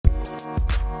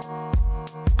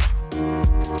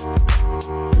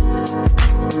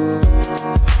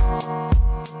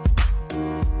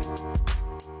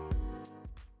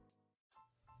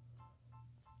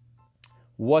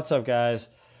What's up, guys?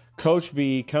 Coach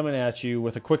B coming at you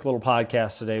with a quick little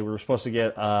podcast today. We were supposed to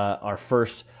get our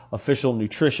first official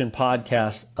nutrition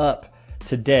podcast up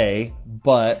today,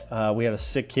 but we had a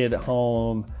sick kid at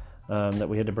home that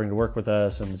we had to bring to work with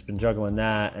us, and it's been juggling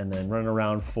that and then running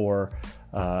around for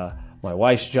my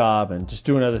wife's job and just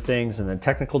doing other things, and then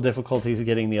technical difficulties of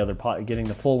getting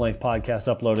the full-length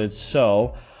podcast uploaded.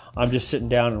 So I'm just sitting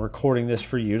down and recording this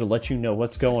for you to let you know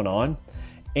what's going on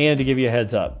and to give you a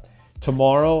heads up.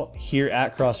 Tomorrow here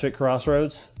at CrossFit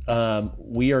Crossroads,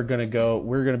 we're going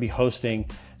to be hosting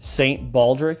St.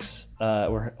 Baldrick's.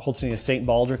 We're hosting a St.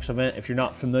 Baldrick's event. If you're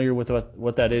not familiar with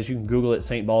what that is, you can Google it,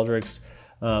 St. Baldrick's.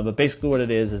 But basically what it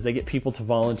is they get people to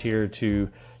volunteer to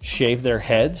shave their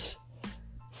heads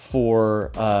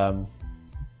for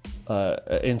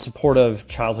in support of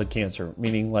childhood cancer,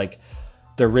 meaning like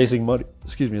they're raising money.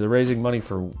 They're raising money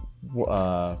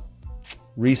for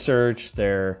research.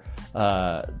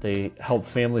 They help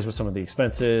families with some of the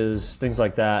expenses, things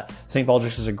like that. St.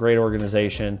 Baldrick's is a great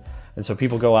organization, and so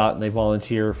people go out and they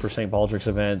volunteer for St. Baldrick's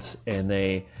events, and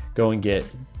they go and get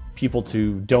people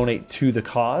to donate to the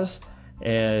cause,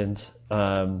 and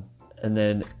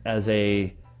then as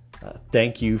a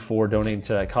thank you for donating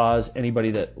to that cause,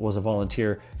 anybody that was a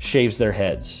volunteer shaves their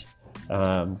heads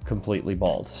completely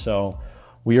bald. So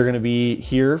we are going to be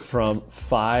here from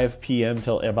 5 p.m.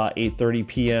 till about 8:30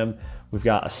 p.m. We've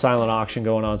got a silent auction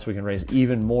going on so we can raise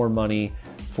even more money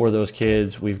for those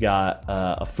kids. We've got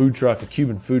a food truck, a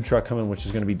Cuban food truck coming, which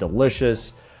is going to be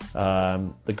delicious.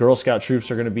 The Girl Scout troops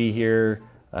are going to be here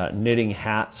knitting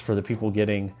hats for the people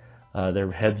getting their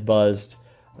heads buzzed.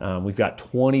 We've got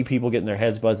 20 people getting their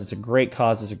heads buzzed. It's a great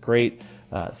cause. It's a great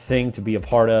thing to be a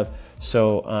part of.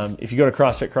 So if you go to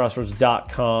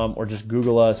CrossFitCrossroads.com or just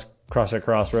Google us, CrossFit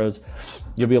Crossroads,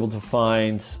 you'll be able to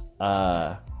find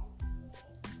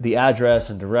the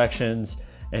address and directions,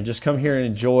 and just come here and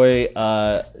enjoy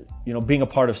being a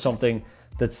part of something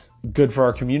that's good for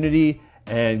our community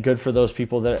and good for those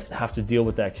people that have to deal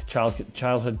with that.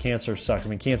 Childhood cancer sucks. I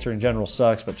mean, cancer in general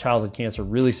sucks, but childhood cancer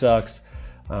really sucks.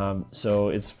 So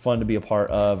it's fun to be a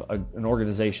part of an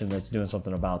organization that's doing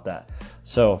something about that.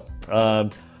 So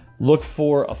look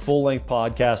for a full-length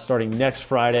podcast starting next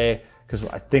Friday, because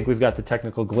I think we've got the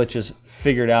technical glitches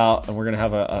figured out, and we're going to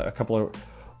have a couple of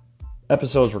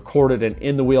episodes recorded and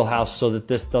in the wheelhouse so that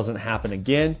this doesn't happen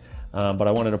again. But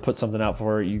I wanted to put something out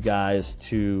for you guys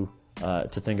to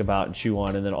think about and chew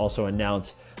on, and then also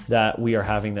announce that we are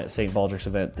having that St. Baldrick's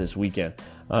event this weekend.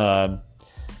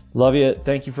 Love you.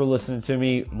 Thank you for listening to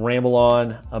me ramble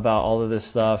on about all of this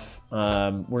stuff.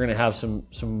 We're going to have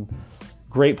some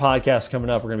great podcasts coming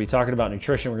up. We're going to be talking about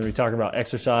nutrition. We're going to be talking about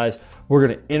exercise. We're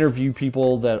going to interview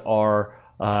people that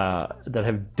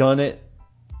have done it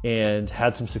and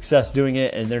had some success doing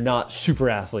it, and they're not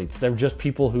super athletes. They're just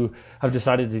people who have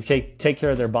decided to take care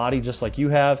of their body just like you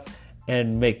have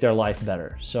and make their life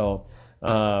better. So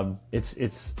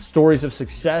it's stories of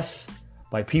success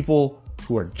by people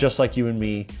who are just like you and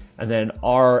me, and then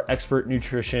our expert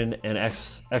nutrition and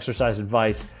exercise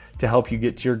advice to help you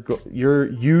get to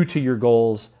your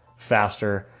goals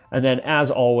faster. And then, as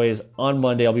always, on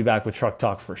Monday I'll be back with Truck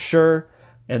Talk for sure.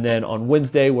 And then on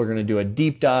Wednesday we're going to do a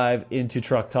deep dive into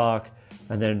Truck Talk,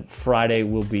 and then Friday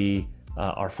will be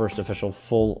our first official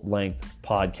full-length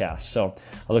podcast. So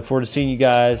I look forward to seeing you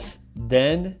guys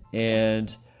then,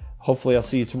 and hopefully I'll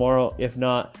see you tomorrow. If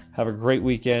not, have a great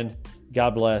weekend.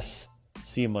 God bless.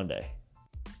 See you Monday.